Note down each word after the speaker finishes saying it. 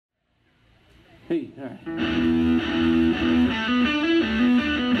Hey, all right.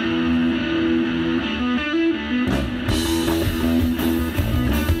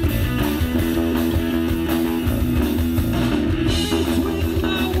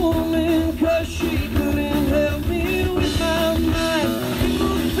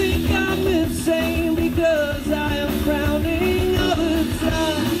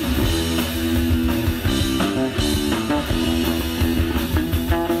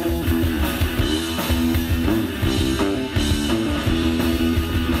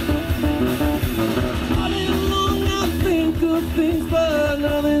 Things, but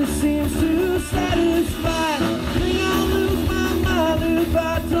nothing seems to satisfy. Think I'll lose my mind if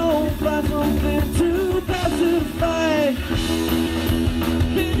I don't find something to pacify.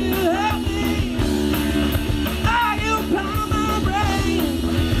 Can you help me? I can pound my brain.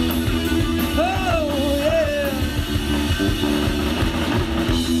 Oh yeah.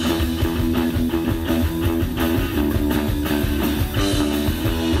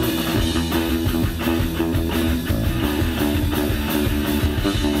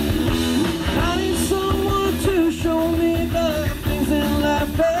 Show me the things in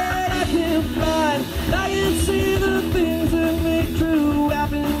life that I can find. I can see